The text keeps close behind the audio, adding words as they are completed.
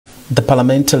The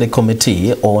Parliamentary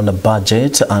Committee on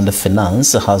Budget and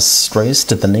Finance has stressed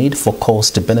the need for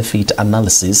cost-benefit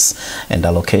analysis and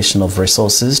allocation of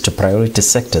resources to priority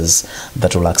sectors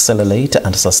that will accelerate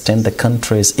and sustain the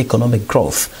country's economic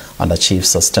growth and achieve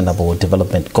Sustainable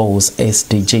Development Goals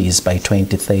 (SDGs) by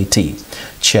 2030.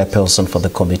 Chairperson for the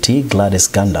committee, Gladys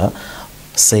Ganda,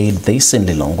 said this in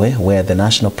Lilongwe, where the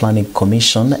National Planning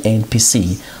Commission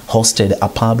 (NPC) hosted a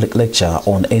public lecture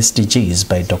on SDGs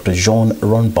by Dr. Bjorn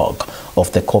Lomborg of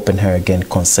the Copenhagen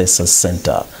Consensus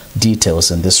Center.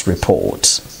 Details in this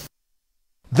report.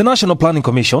 The National Planning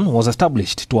Commission was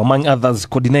established to, among others,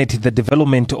 coordinate the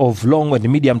development of long and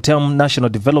medium-term national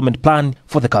development plan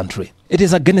for the country. It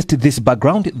is against this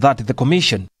background that the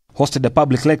Commission hosted a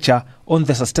public lecture on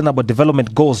the Sustainable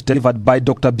Development Goals delivered by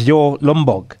Dr. Bjorn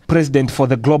Lomborg, president for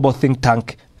the global think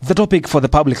tank. The topic for the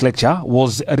public lecture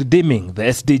was redeeming the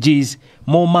SDGs,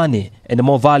 more money and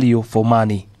more value for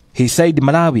money. He said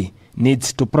Malawi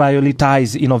needs to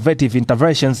prioritize innovative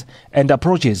interventions and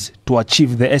approaches to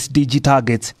achieve the SDG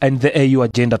targets and the AU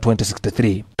Agenda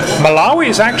 2063. Malawi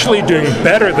is actually doing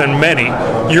better than many.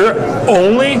 You're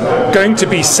only going to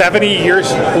be 70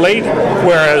 years late,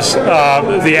 whereas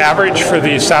the average for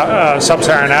the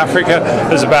sub-Saharan Africa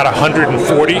is about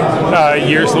 140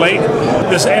 years late.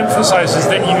 This emphasizes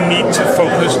that you need to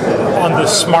focus on the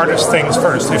smartest things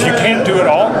first. If you can't do it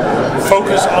all,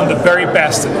 focus on the very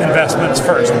best investments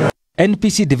first.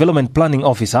 NPC Development Planning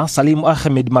Officer Salim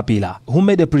Ahmed Mapila, who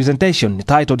made a presentation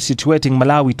titled Situating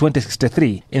Malawi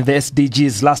 2063 in the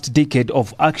SDGs last decade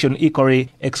of action equally,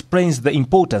 explains the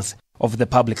importance of the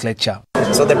public lecture.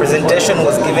 So the presentation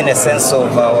was giving a sense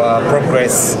of our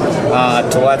progress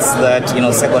towards that,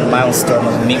 second milestone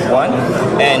of MIG-1.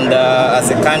 And as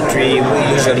a country, we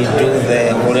usually do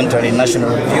the voluntary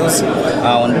national reviews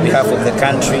on behalf of the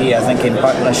country, I think in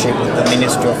partnership with the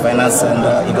Ministry of Finance and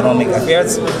Economic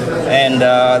Affairs. And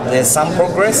there's some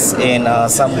progress in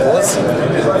some goals,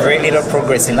 very little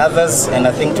progress in others. And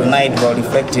I think tonight we're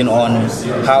reflecting on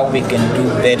how we can do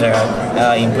better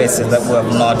in places that we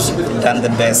have not done the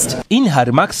best. In her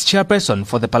remarks, Chairperson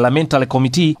for the Parliamentary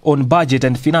Committee on Budget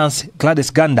and Finance, Gladys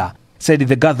Ganda, said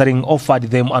the gathering offered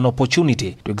them an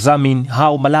opportunity to examine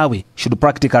how Malawi should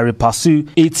practically pursue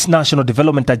its national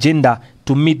development agenda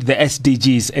to meet the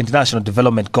SDGs and national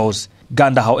development goals.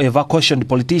 Ganda, however, cautioned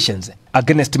politicians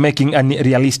against making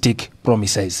unrealistic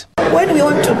promises. When we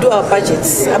want to do our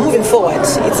budgets moving forward,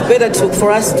 it's better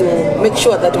for us to make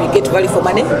sure that we get value for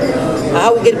money.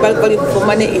 How we get value for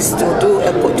money is to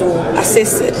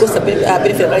assess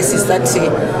cost-benefit analysis that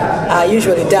are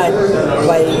usually done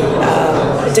by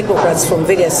technocrats from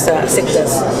various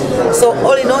sectors. So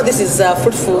all in all, this is a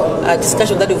fruitful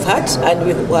discussion that we've had,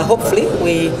 and hopefully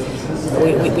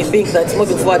we think that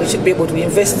moving forward we should be able to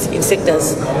invest in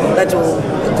sectors that will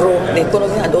grow the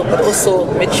economy but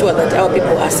also make sure that our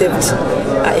people are served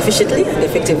efficiently and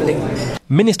effectively.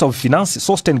 Minister of Finance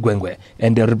Sosten Gwengwe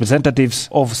and the representatives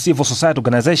of civil society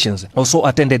organizations also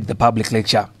attended the public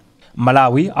lecture.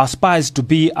 Malawi aspires to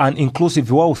be an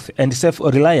inclusive, wealth and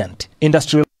self-reliant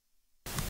industrial